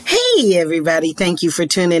Hey, everybody. Thank you for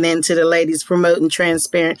tuning in to the Ladies Promoting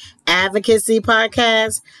Transparent Advocacy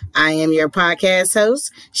podcast. I am your podcast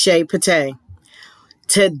host, Shay Pate.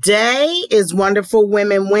 Today is Wonderful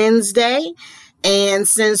Women Wednesday. And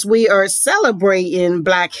since we are celebrating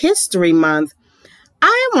Black History Month,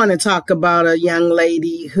 I want to talk about a young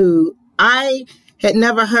lady who I had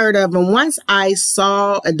never heard of. And once I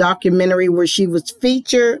saw a documentary where she was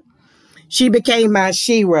featured, she became my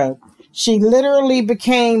shero. She literally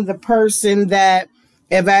became the person that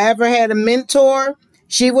if I ever had a mentor,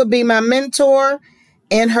 she would be my mentor.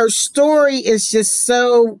 And her story is just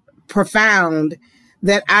so profound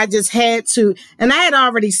that I just had to, and I had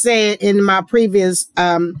already said in my previous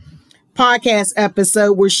podcast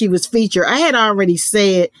episode where she was featured, I had already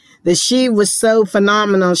said that she was so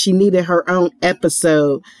phenomenal, she needed her own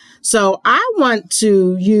episode. So I want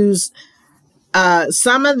to use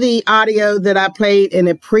some of the audio that I played in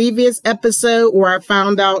a previous episode where I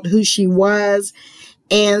found out who she was,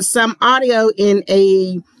 and some audio in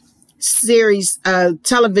a series,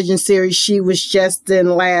 television series she was just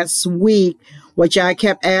in last week, which I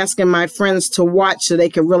kept asking my friends to watch so they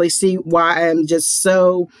could really see why I'm just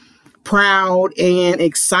so proud and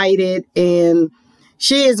excited. And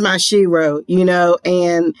she is my shero,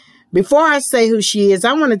 and before I say who she is,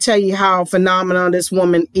 I want to tell you how phenomenal this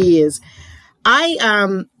woman is.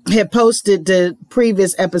 I had posted the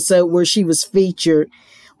previous episode where she was featured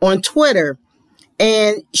on Twitter,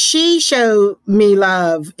 and she showed me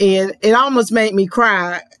love, and it almost made me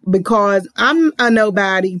cry because I'm a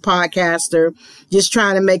nobody podcaster just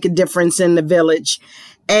trying to make a difference in the village.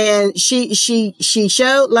 And she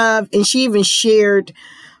showed love, and she even shared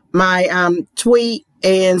my tweet.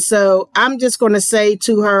 And so I'm just going to say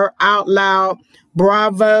to her out loud,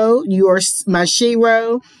 bravo, you are my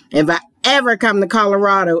shero. If I ever come to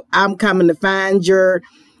Colorado, I'm coming to find your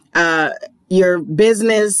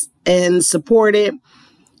business and support it.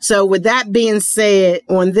 So with that being said,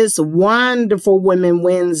 on this Wonderful Women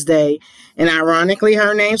Wednesday, and ironically,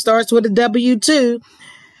 her name starts with a W too.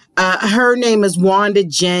 Her name is Wanda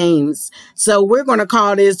James. So we're going to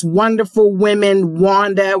call this Wonderful Women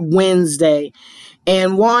Wanda Wednesday.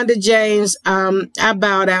 And Wanda James, I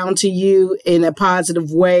bow down to you in a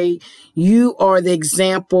positive way. You are the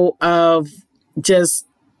example of just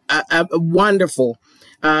a wonderful.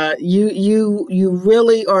 You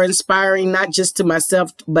really are inspiring, not just to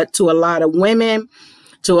myself, but to a lot of women,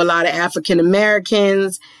 to a lot of African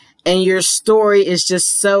Americans. And your story is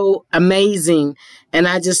just so amazing. And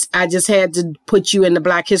I just had to put you in the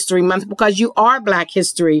Black History Month because you are Black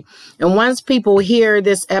history. And once people hear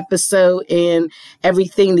this episode and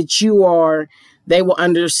everything that you are, they will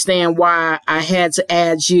understand why I had to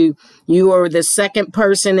add you. You are the second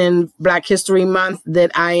person in Black History Month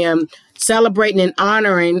that I am celebrating and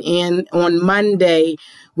honoring. And on Monday,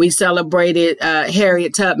 we celebrated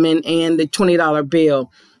Harriet Tubman and the $20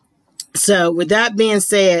 bill. So with that being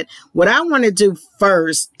said, what I want to do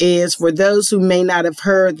first is for those who may not have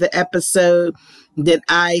heard the episode that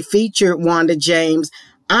I featured Wanda James,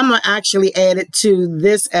 I'm going to actually add it to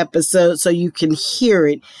this episode so you can hear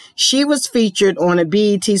it. She was featured on a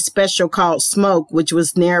BET special called Smoke, which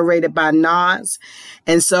was narrated by Nas.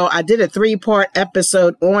 And so I did a 3-part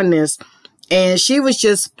episode on this. And she was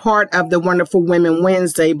just part of the Wonderful Women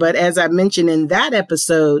Wednesday. But as I mentioned in that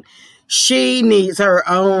episode, she needs her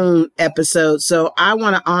own episode. So I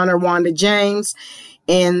want to honor Wanda James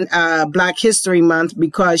in Black History Month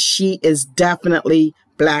because she is definitely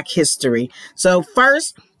Black history. So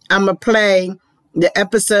first, I'm going to play the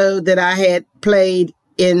episode that I had played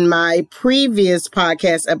in my previous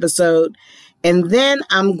podcast episode. And then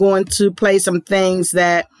I'm going to play some things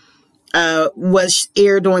that was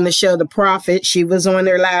aired on the show The Prophet. She was on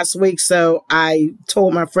there last week. So I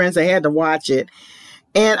told my friends I had to watch it.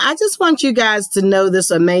 And I just want you guys to know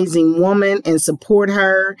this amazing woman and support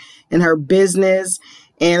her and her business.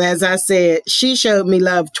 And as I said, she showed me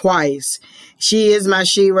love twice. She is my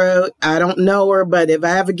shero. I don't know her, but if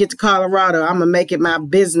I ever get to Colorado, I'm going to make it my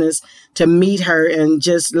business to meet her and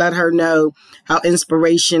just let her know how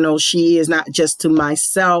inspirational she is, not just to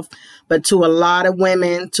myself, but to a lot of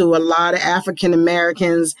women, to a lot of African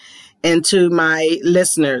Americans, and to my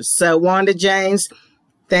listeners. So Wanda James,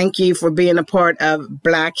 thank you for being a part of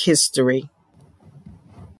Black history.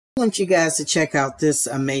 I want you guys to check out this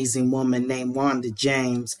amazing woman named Wanda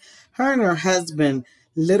James. Her and her husband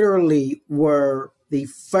literally were the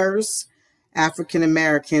first African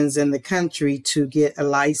Americans in the country to get a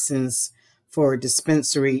license for a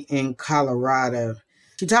dispensary in Colorado.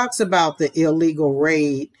 She talks about the illegal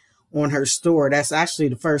raid on her store. That's actually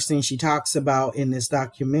the first thing she talks about in this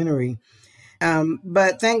documentary.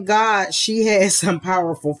 But thank God she had some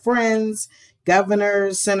powerful friends,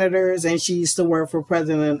 governors, senators, and she used to work for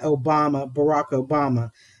President Obama, Barack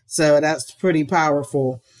Obama. So that's pretty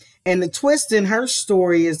powerful. And the twist in her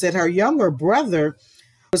story is that her younger brother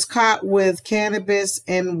was caught with cannabis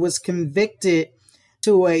and was convicted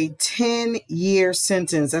to a 10-year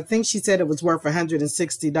sentence. I think she said it was worth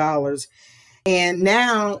 $160. And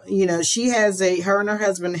now, her and her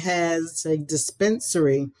husband has a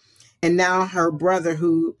dispensary. And now her brother,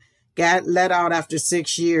 who got let out after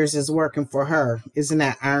 6 years, is working for her. Isn't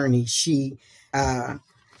that irony? She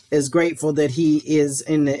is grateful that he is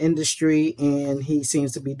in the industry and he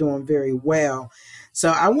seems to be doing very well. So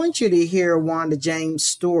I want you to hear Wanda James'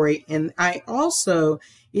 story. And I also,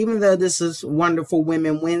 even though this is Wonderful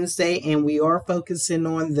Women Wednesday and we are focusing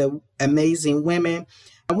on the amazing women,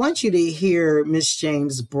 I want you to hear Miss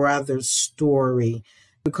James' brother's story,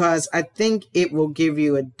 because I think it will give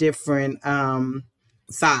you a different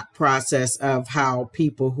thought process of how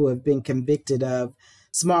people who have been convicted of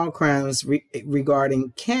small crimes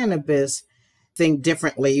regarding cannabis think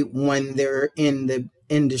differently when they're in the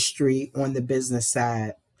industry on the business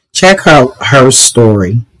side. Check out her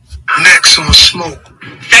story. Next on Smoke.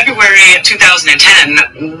 February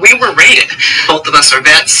 2010, we were raided. Both of us are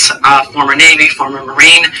vets, former Navy, former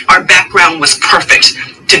Marine. Our background was perfect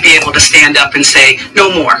to be able to stand up and say,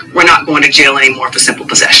 no more. We're not going to jail anymore for simple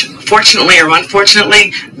possession. Fortunately or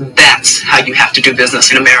unfortunately, that's how you have to do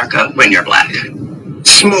business in America when you're black.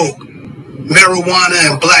 Smoke.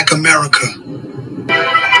 Marijuana and Black America.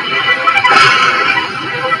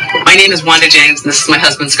 My name is Wanda James, and this is my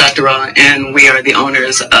husband, Scott Durrah, and we are the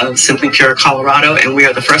owners of Simply Pure Colorado, and we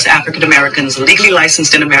are the first African Americans legally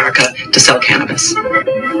licensed in America to sell cannabis.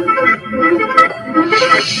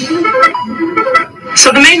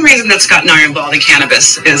 So the main reason that Scott and I are involved in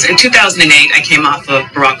cannabis is in 2008, I came off of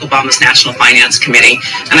Barack Obama's National Finance Committee,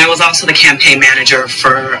 and I was also the campaign manager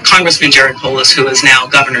for Congressman Jared Polis, who is now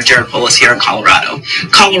Governor Jared Polis here in Colorado.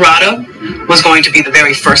 Colorado was going to be the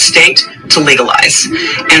very first state to legalize.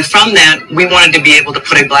 And from that, we wanted to be able to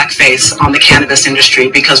put a black face on the cannabis industry,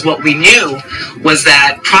 because what we knew was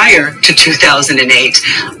that prior to 2008,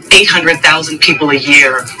 800,000 people a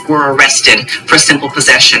year were arrested for simple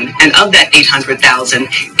possession. And of that 800,000,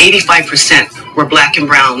 85% were black and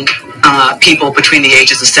brown people between the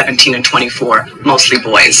ages of 17 and 24, mostly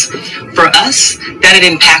boys. For us, that had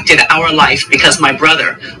impacted our life because my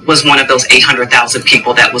brother was one of those 800,000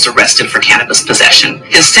 people that was arrested for cannabis possession.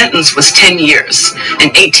 His sentence was 10 years. An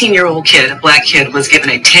 18-year-old kid, a black kid, was given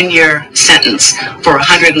a 10-year sentence for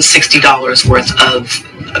 $160 worth of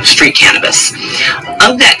street cannabis.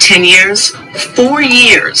 Of that 10 years, 4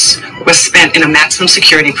 years was spent in a maximum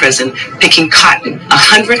security prison picking cotton.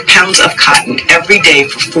 100 pounds of cotton every day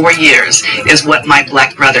for 4 years is what my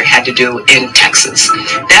black brother had to do in Texas.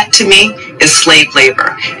 That, to me, is slave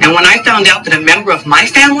labor. And when I found out that a member of my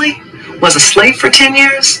family was a slave for 10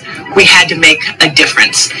 years, we had to make a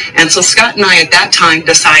difference. And so Scott and I at that time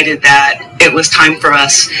decided that it was time for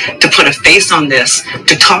us to put a face on this,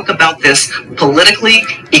 to talk about this politically,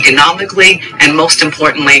 economically, and most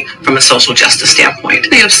importantly, from a social justice standpoint.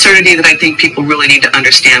 The absurdity that I think people really need to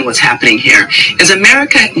understand what's happening here is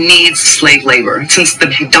America needs slave labor. Since the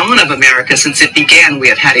dawn of America, since it began, we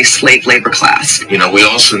have had a slave labor class. We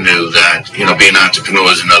also knew that, being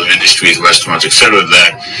entrepreneurs in other industries, restaurants, etc.,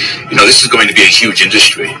 that, this is going to be a huge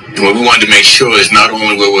industry. And what we wanted to make sure is not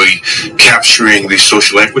only were we capturing the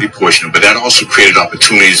social equity portion, but that also created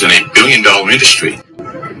opportunities in a billion-dollar industry.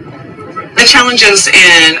 The challenges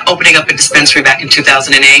in opening up a dispensary back in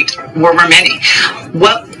 2008 were many.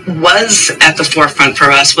 What was at the forefront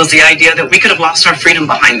for us was the idea that we could have lost our freedom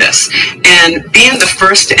behind this. And being the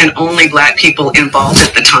first and only black people involved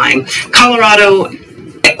at the time, Colorado,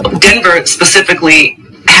 Denver specifically,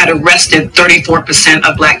 had arrested 34%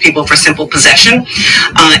 of black people for simple possession.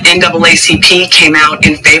 NAACP came out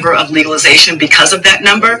in favor of legalization because of that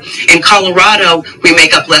number. In Colorado, we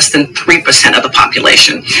make up less than 3% of the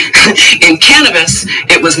population. In cannabis,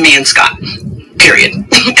 it was me and Scott, period,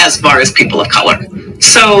 as far as people of color.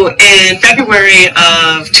 So in February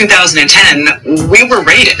of 2010, we were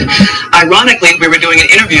raided. Ironically, we were doing an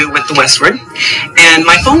interview with the Westward, and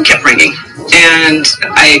my phone kept ringing. And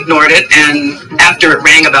I ignored it, and after it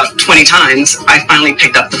rang about 20 times, I finally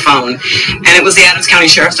picked up the phone. And it was the Adams County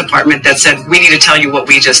Sheriff's Department that said, "We need to tell you what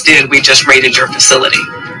we just did. We just raided your facility."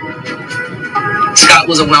 Scott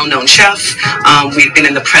was a well-known chef. We'd been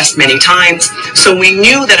in the press many times. So we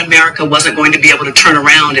knew that America wasn't going to be able to turn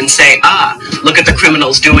around and say, look at the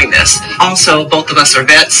criminals doing this. Also, both of us are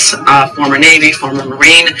vets, former Navy, former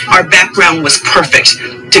Marine. Our background was perfect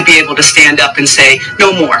to be able to stand up and say,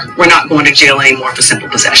 no more. We're not going to jail anymore for simple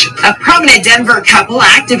possession. A prominent Denver couple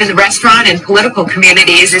active in the restaurant and political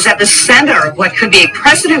communities is at the center of what could be a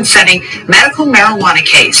precedent-setting medical marijuana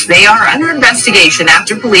case. They are under investigation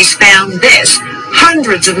after police found this: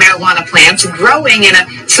 hundreds of marijuana plants growing in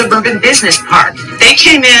a suburban business park. They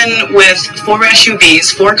came in with 4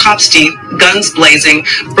 SUVs, 4 cops deep, guns blazing,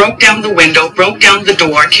 broke down the window, broke down the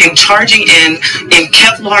door, came charging in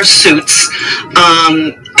Kevlar suits.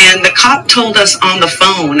 And the cop told us on the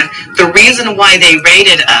phone the reason why they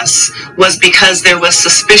raided us was because there was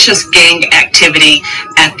suspicious gang activity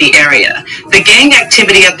at the area. The gang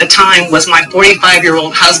activity at the time was my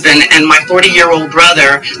 45-year-old husband and my 40-year-old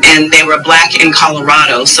brother, and they were black in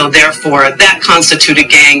Colorado, so therefore that constituted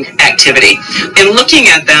gang activity. In looking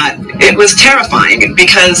at that, it was terrifying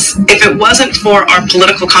because if it wasn't for our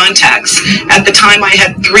political contacts, at the time I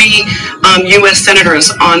had 3 U.S. senators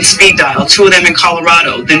on speed dial, 2 of them in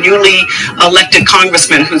Colorado, the newly elected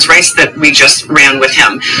congressman whose race that we just ran with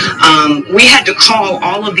him. We had to call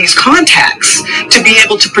all of these contacts to be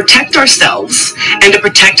able to protect ourselves and to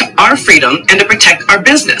protect our freedom and to protect our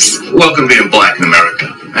business. Welcome being black in America.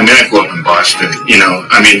 I mean, I grew up in Boston,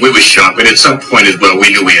 we were shocked, but at some point as well,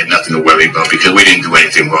 we knew we had nothing to worry about because we didn't do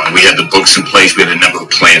anything wrong. We had the books in place, we had a number of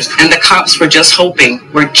plans. And the cops were just hoping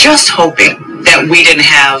that we didn't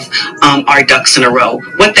have our ducks in a row.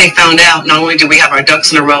 What they found out, not only did we have our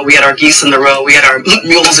ducks in a row, we had our geese in the row, we had our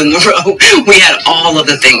mules in the row, we had all of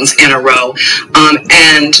the things in a row.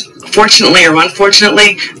 And fortunately or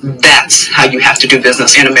unfortunately, that's how you have to do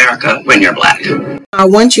business in America when you're black. I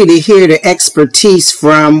want you to hear the expertise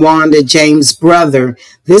from Wanda James' brother.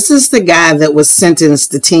 This is the guy that was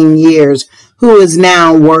sentenced to 10 years, who is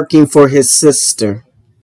now working for his sister.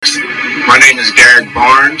 My name is Derek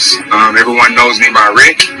Barnes. Everyone knows me by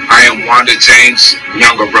Rick. I am Wanda James'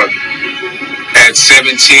 younger brother. At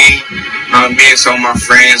 17, me and some of my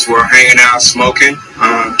friends were hanging out, smoking,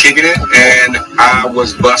 kicking it, and I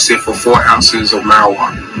was busted for 4 ounces of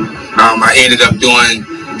marijuana. I ended up doing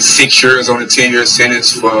 6 years on a 10-year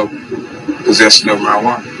sentence for possession of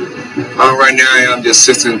marijuana. Right now, I am the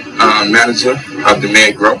assistant manager of the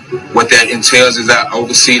Med Grow. What that entails is I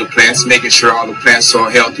oversee the plants, making sure all the plants are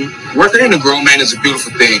healthy. Working in the grow, man, is a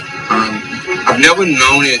beautiful thing. I've never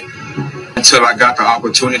known it until I got the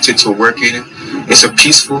opportunity to work in it. It's a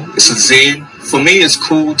peaceful, it's a zen. For me, it's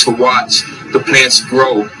cool to watch the plants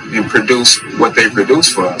grow and produce what they produce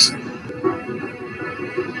for us.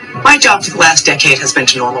 My job for the last decade has been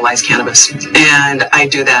to normalize cannabis, and I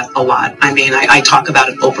do that a lot. I mean, I talk about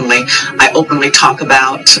it openly. I openly talk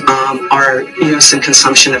about our use and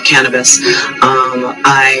consumption of cannabis.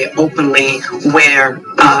 I openly wear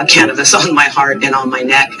cannabis on my heart and on my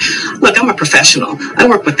neck. Look, I'm a professional. I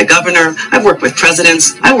work with the governor. I've worked with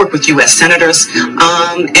presidents. I work with U.S. senators,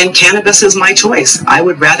 and cannabis is my choice. I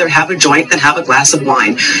would rather have a joint than have a glass of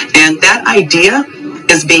wine, and that idea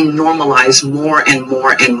is being normalized more and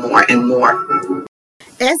more and more and more.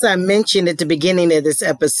 As I mentioned at the beginning of this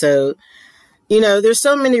episode, there's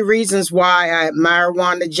so many reasons why I admire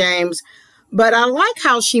Wanda James, but I like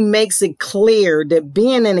how she makes it clear that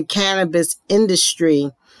being in the cannabis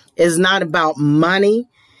industry is not about money.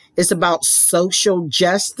 It's about social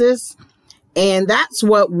justice. And that's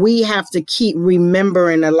what we have to keep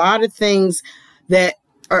remembering. A lot of things that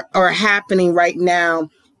are happening right now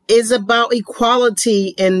is about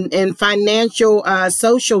equality and financial,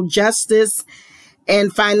 social justice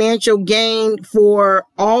and financial gain for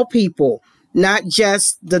all people, not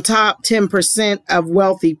just the top 10% of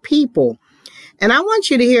wealthy people. And I want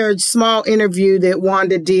you to hear a small interview that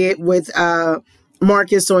Wanda did with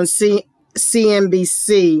Marcus on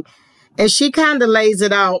CNBC. And she kind of lays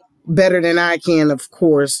it out better than I can, of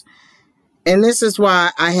course. And this is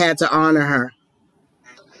why I had to honor her.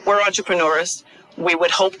 We're entrepreneurs. We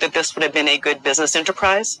would hope that this would have been a good business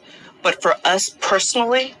enterprise. But for us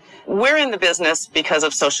personally, we're in the business because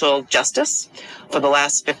of social justice. For the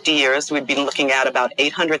last 50 years, we've been looking at about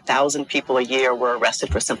 800,000 people a year were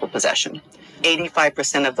arrested for simple possession.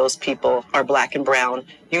 85% of those people are black and brown,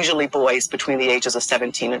 usually boys between the ages of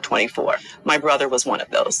 17 and 24. My brother was one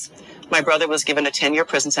of those. My brother was given a 10-year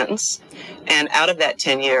prison sentence, and out of that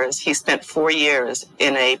 10 years, he spent 4 years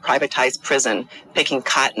in a privatized prison picking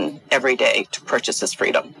cotton every day to purchase his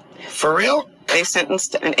freedom. For real? They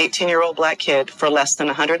sentenced an 18-year-old black kid for less than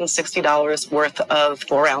 $160 worth of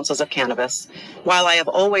 4 ounces of cannabis. While I have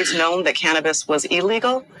always known that cannabis was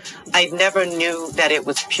illegal, I never knew that it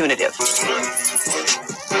was punitive.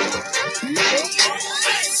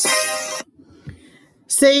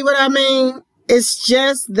 See what I mean? It's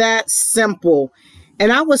just that simple.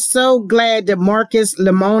 And I was so glad that Marcus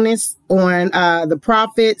Lemonis on the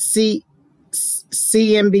Prophet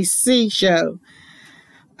CNBC show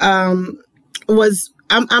I'm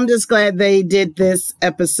just glad they did this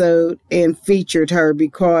episode and featured her,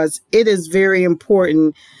 because it is very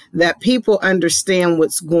important that people understand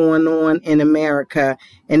what's going on in America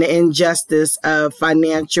and the injustice of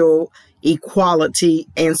financial equality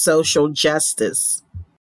and social justice.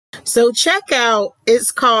 So check out,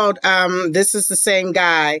 it's called, this is the same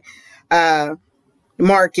guy,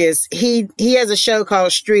 Marcus. He has a show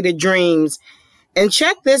called Street of Dreams. And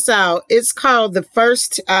check this out. It's called the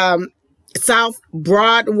First South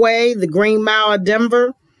Broadway, the Green Mile of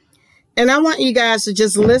Denver. And I want you guys to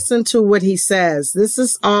just listen to what he says. This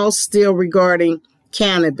is all still regarding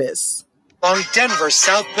cannabis. Along Denver's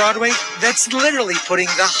South Broadway, that's literally putting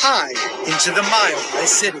the high into the Mile High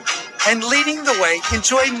City and leading the way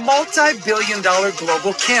into a multi-billion-dollar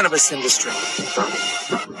global cannabis industry.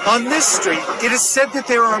 On this street, it is said that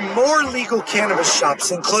there are more legal cannabis shops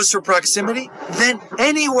in closer proximity than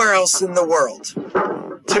anywhere else in the world.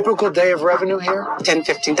 Typical day of revenue here? 10,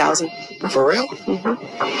 15,000. For real?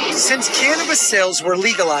 Mm-hmm. Since cannabis sales were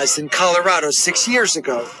legalized in Colorado 6 years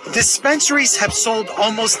ago, dispensaries have sold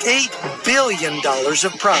almost $8 billion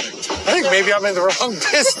of product. I think maybe I'm in the wrong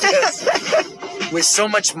business. With so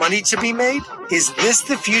much money to be made, is this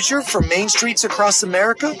the future for main streets across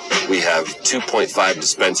America? We have 2.5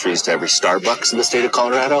 dispensaries to every Starbucks in the state of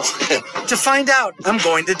Colorado. To find out, I'm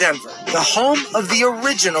going to Denver, the home of the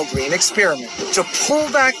original green experiment, to pull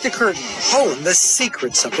back the curtain, hone the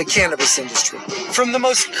secrets of the cannabis industry. From the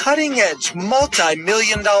most cutting-edge,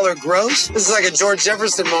 multi-million-dollar grows... This is like a George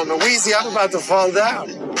Jefferson moment. Wheezy, I'm about to fall down.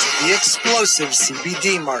 ...to the explosive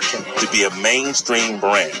CBD market. To be a mainstream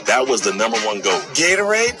brand, that was the number one goal.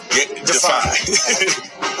 Gatorade? Defy.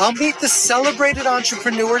 I'll meet the celebrated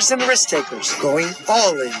entrepreneurs and risk takers going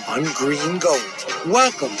all in on green gold.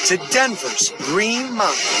 Welcome to Denver's Green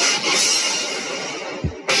Mile.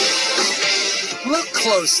 Look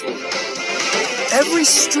closely. Every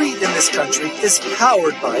street in this country is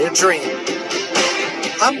powered by a dream.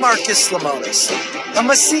 I'm Marcus Lemonis. I'm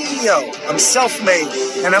a CEO, I'm self-made,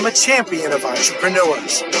 and I'm a champion of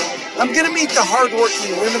entrepreneurs. I'm going to meet the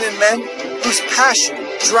hardworking women and men whose passion,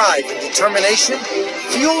 drive, and determination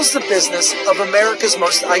fuels the business of America's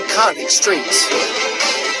most iconic streets.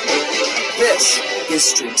 This is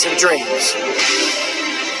Streets of Dreams.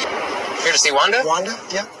 Here to see Wanda? Wanda?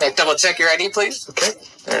 Yeah. Hey, double check your ID, please. Okay.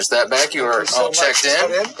 There's that back. You were all checked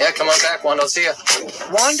in. Yeah, come on back, Wanda. I'll see you.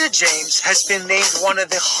 Wanda James has been named one of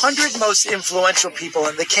the 100 most influential people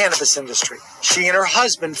in the cannabis industry. She and her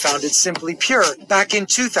husband founded Simply Pure back in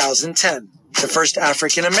 2010. The first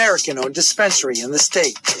African-American owned dispensary in the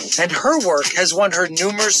state, and her work has won her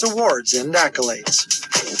numerous awards and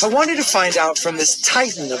accolades. I wanted to find out from this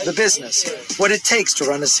titan of the business what it takes to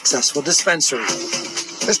run a successful dispensary.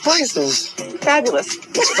 This place is Fabulous.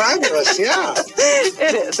 It's fabulous, yeah.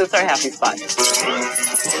 It is. It's our happy spot.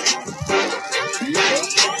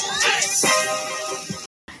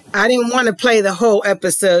 I didn't want to play the whole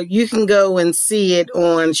episode. You can go and see it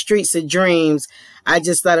on Streets of Dreams. I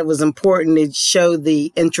just thought it was important to show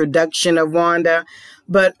the introduction of Wanda.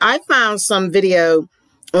 But I found some video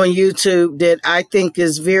on YouTube that I think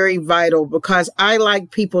is very vital, because I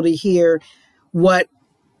like people to hear what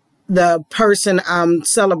the person I'm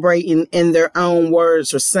celebrating in their own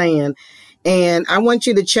words are saying. And I want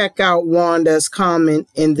you to check out Wanda's comment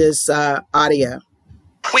in this audio.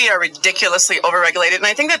 We are ridiculously overregulated, and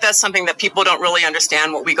I think that that's something that people don't really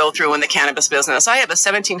understand what we go through in the cannabis business. I have a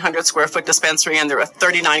 1,700 square foot dispensary, and there are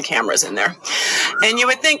 39 cameras in there. And you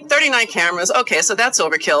would think 39 cameras, okay, so that's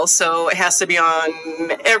overkill. So it has to be on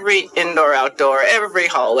every indoor, outdoor, every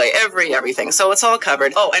hallway, everything. So it's all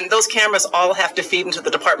covered. Oh, and those cameras all have to feed into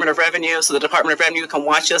the Department of Revenue, so the Department of Revenue can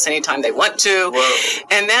watch us anytime they want to. Whoa.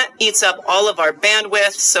 And that eats up all of our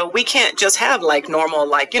bandwidth. So we can't just have like normal,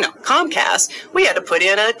 Comcast. We had to put in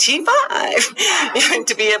in a T5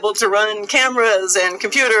 to be able to run cameras and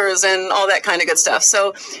computers and all that kind of good stuff.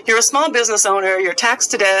 So you're a small business owner, you're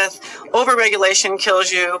taxed to death, overregulation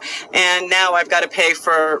kills you, and now I've got to pay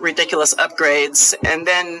for ridiculous upgrades. And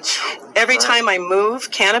then every time I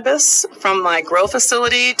move cannabis from my grow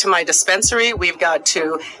facility to my dispensary, we've got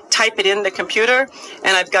to type it in the computer,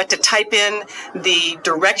 and I've got to type in the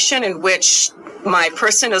direction in which my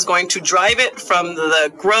person is going to drive it from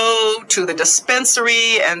the grow to the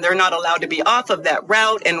dispensary, and they're not allowed to be off of that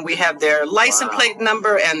route. And we have their license plate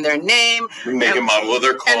number and their name. Make and model of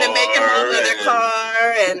their car. And the make and model of their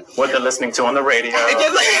car. And what they're listening to on the radio.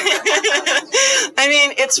 I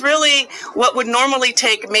mean, it's really what would normally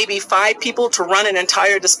take maybe 5 people to run an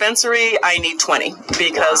entire dispensary. I need 20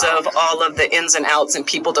 because of all of the ins and outs and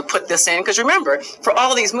people to put this in. Because remember, for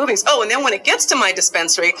all these movings, and then when it gets to my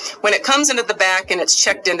dispensary, when it comes into the back and it's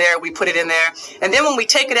checked in there, we put it in there. And then when we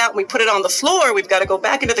take it out and we put it on the floor, we've got to go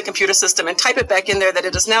back into the computer system and type it back in there that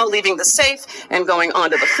it is now leaving the safe and going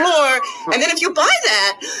onto the floor. And then if you buy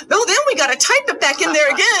that, then we got to type it back in there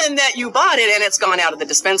again that you bought it and it's gone out of the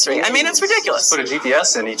dispensary. I mean, it's ridiculous. Put a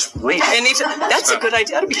GPS in each leaf. That's a good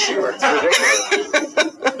idea. That'd be cheaper.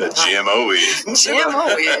 The GMO weed.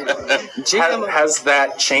 GMO weed. Has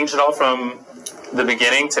that changed at all from the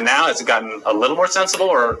beginning to now? Has it gotten a little more sensible,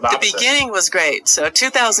 or the opposite? The beginning was great. So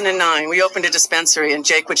 2009, we opened a dispensary, and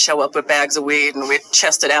Jake would show up with bags of weed, and we'd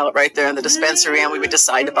chest it out right there in the dispensary, and we would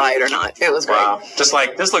decide to buy it or not. It was great. Wow. Just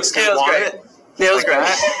like, this looks good. It was great. It was great.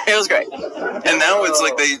 It was great. And now it's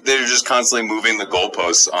like they're just constantly moving the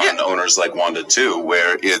goalposts on owners like Wanda too,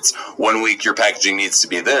 where it's 1 week your packaging needs to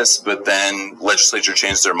be this, but then legislature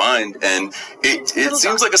changed their mind, and it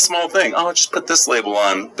seems like a small thing. Oh, just put this label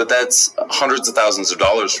on, but that's hundreds of thousands of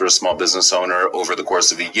dollars for a small business owner over the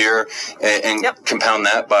course of a year, and compound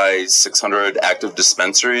that by 600 active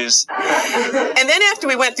dispensaries. And then after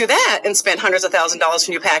we went through that and spent hundreds of thousands of dollars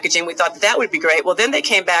for new packaging, we thought that would be great. Well, then they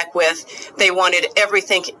came back with they wanted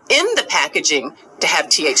everything in the packaging to have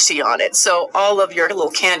THC on it. So all of your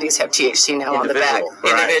little candies have THC now on the back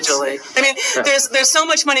individually. I mean, there's so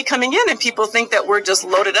much money coming in, and people think that we're just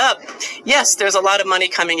loaded up. Yes, there's a lot of money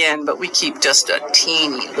coming in, but we keep just a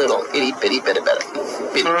teeny little itty bitty bit of it.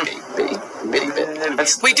 Bitty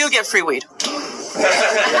bit. We do get free weed.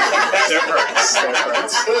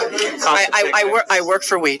 I work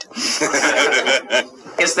for weed.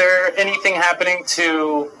 Is there anything happening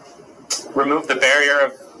to remove the barrier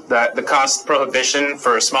of the cost prohibition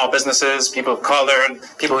for small businesses, people of color,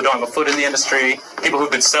 people who don't have a foot in the industry, people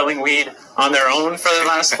who've been selling weed on their own for the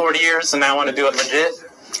last 40 years and now want to do it legit?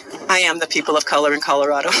 I am the people of color in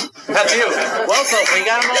Colorado. That's you. Welcome. We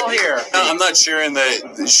got them all here. No, I'm not cheering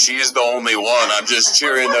that she's the only one. I'm just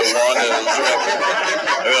cheering that Wanda is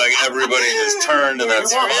like everybody just turned, and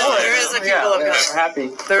that's there is a people of color. We're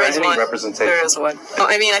happy. There is one. Representation. There is one.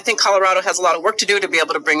 I mean, I think Colorado has a lot of work to do to be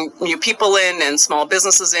able to bring new people in and small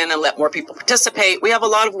businesses in and let more people participate. We have a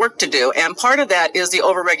lot of work to do, and part of that is the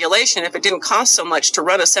overregulation. If it didn't cost so much to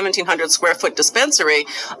run a 1,700 square foot dispensary,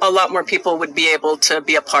 a lot more people would be able to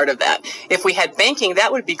be a part of that. If we had banking,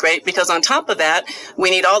 that would be great, because on top of that,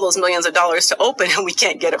 we need all those millions of dollars to open, and we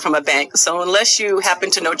can't get it from a bank. So unless you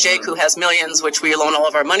happen to know Jake, who has millions, which we loan all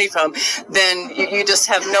of our money from, then you just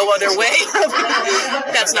have no other way.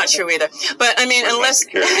 That's not true either. But I mean, unless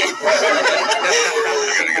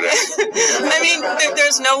I mean,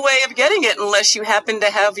 there's no way of getting it unless you happen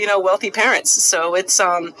to have, wealthy parents. So it's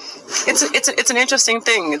an interesting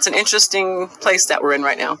thing. It's an interesting place that we're in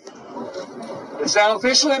right now. It's now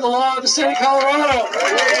officially the law of the state of Colorado.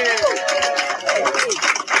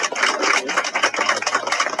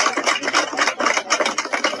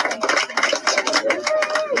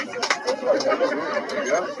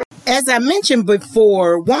 As I mentioned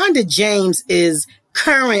before, Wanda James is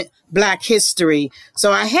current Black History,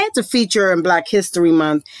 so I had to feature her in Black History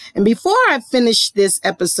Month. And before I finish this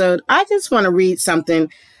episode, I just want to read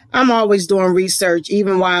something. I'm always doing research,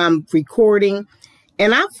 even while I'm recording.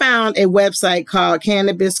 And I found a website called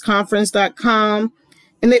cannabisconference.com,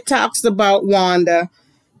 and it talks about Wanda.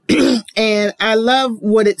 And I love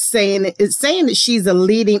what it's saying. It's saying that she's a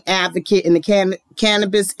leading advocate in the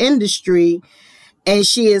cannabis industry, and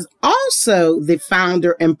she is also the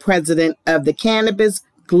founder and president of the Cannabis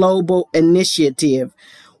Global Initiative,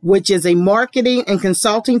 which is a marketing and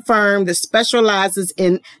consulting firm that specializes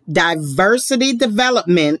in diversity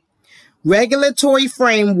development, regulatory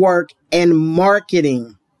framework, and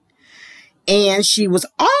marketing. And she was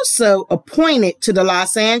also appointed to the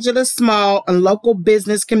Los Angeles Small and Local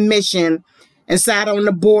Business Commission and sat on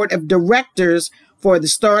the board of directors for the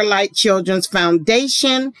Starlight Children's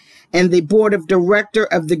Foundation and the board of director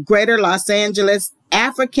of the Greater Los Angeles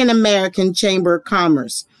African American Chamber of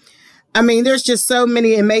Commerce. I mean, there's just so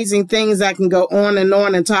many amazing things I can go on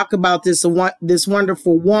and talk about this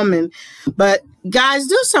wonderful woman. But guys,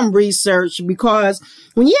 do some research, because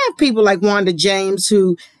when you have people like Wanda James,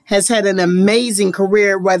 who has had an amazing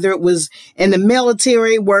career, whether it was in the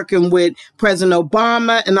military, working with President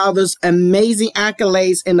Obama and all those amazing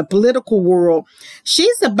accolades in the political world,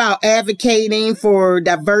 she's about advocating for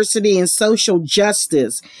diversity and social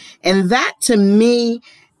justice. And that, to me,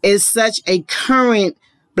 is such a current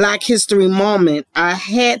Black History moment. I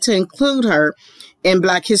had to include her in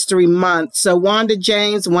Black History Month. So Wanda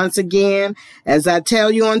James, once again, as I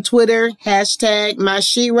tell you on Twitter, hashtag my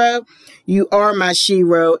shero, you are my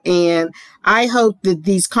shero. And I hope that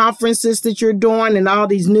these conferences that you're doing and all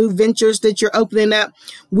these new ventures that you're opening up,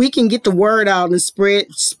 we can get the word out and spread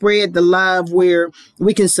the love, where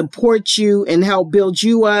we can support you and help build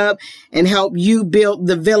you up and help you build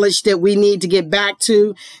the village that we need to get back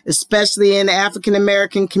to, especially in the African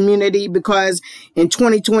American community, because in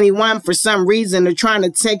 2021, for some reason, they're trying to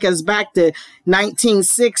take us back to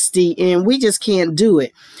 1960, and we just can't do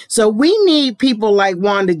it. So we need people like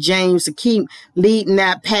Wanda James to keep leading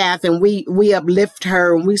that path, and we uplift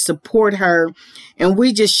her and we support her and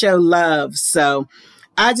we just show love. So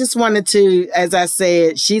I just wanted to, as I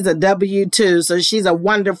said, she's a W2, so she's a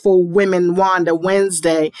wonderful Women Wanda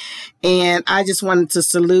Wednesday, and I just wanted to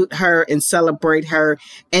salute her and celebrate her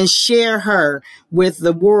and share her with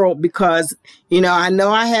the world, because, you know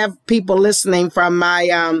I have people listening from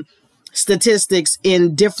my statistics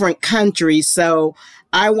in different countries, so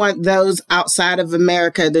I want those outside of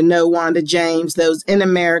America to know Wanda James, those in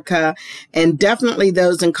America, and definitely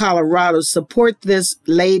those in Colorado. Support this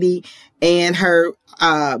lady and her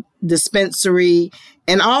dispensary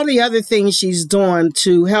and all the other things she's doing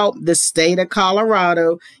to help the state of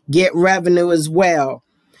Colorado get revenue as well.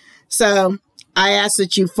 So I ask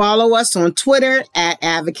that you follow us on Twitter at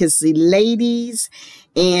Advocacy Ladies.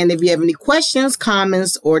 And if you have any questions,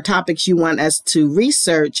 comments, or topics you want us to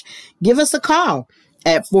research, give us a call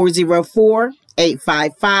at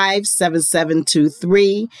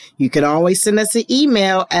 404-855-7723. You can always send us an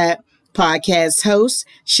email at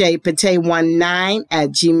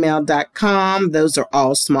podcasthost@shaypate19@gmail.com. Those are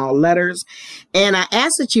all small letters. And I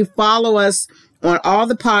ask that you follow us on all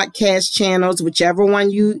the podcast channels, whichever one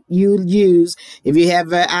you use. If you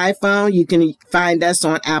have an iPhone, you can find us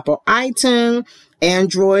on Apple iTunes.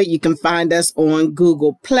 Android, you can find us on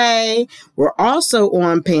Google Play. We're also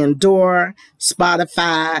on Pandora,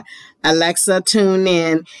 Spotify, Alexa,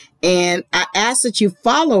 TuneIn. And I ask that you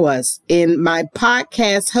follow us in my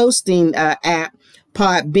podcast hosting app,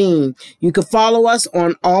 Podbean. You can follow us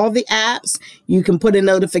on all the apps. You can put a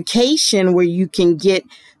notification where you can get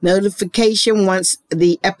notification once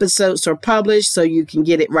the episodes are published, so you can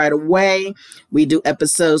get it right away. We do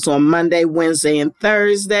episodes on Monday, Wednesday, and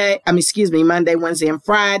Thursday. Monday, Wednesday, and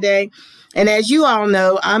Friday. And as you all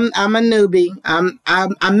know, I'm a newbie. I'm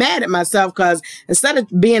mad at myself, because instead of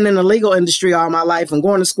being in the legal industry all my life and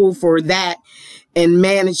going to school for that in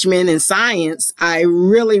management and science, I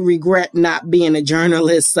really regret not being a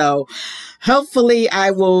journalist. So hopefully I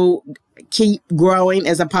will keep growing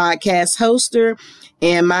as a podcast hoster.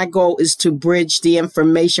 And my goal is to bridge the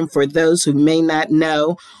information for those who may not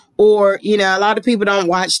know, or, a lot of people don't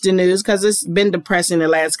watch the news because it's been depressing the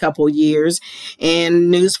last couple of years, and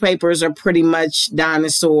newspapers are pretty much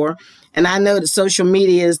dinosaur. And I know that social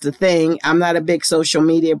media is the thing. I'm not a big social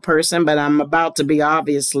media person, but I'm about to be,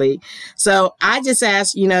 obviously. So I just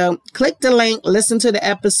ask, click the link, listen to the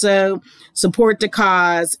episode, support the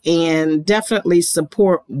cause, and definitely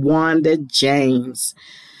support Wanda James.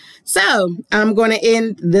 So I'm going to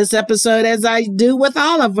end this episode, as I do with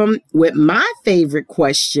all of them, with my favorite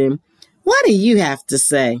question. What do you have to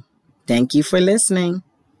say? Thank you for listening.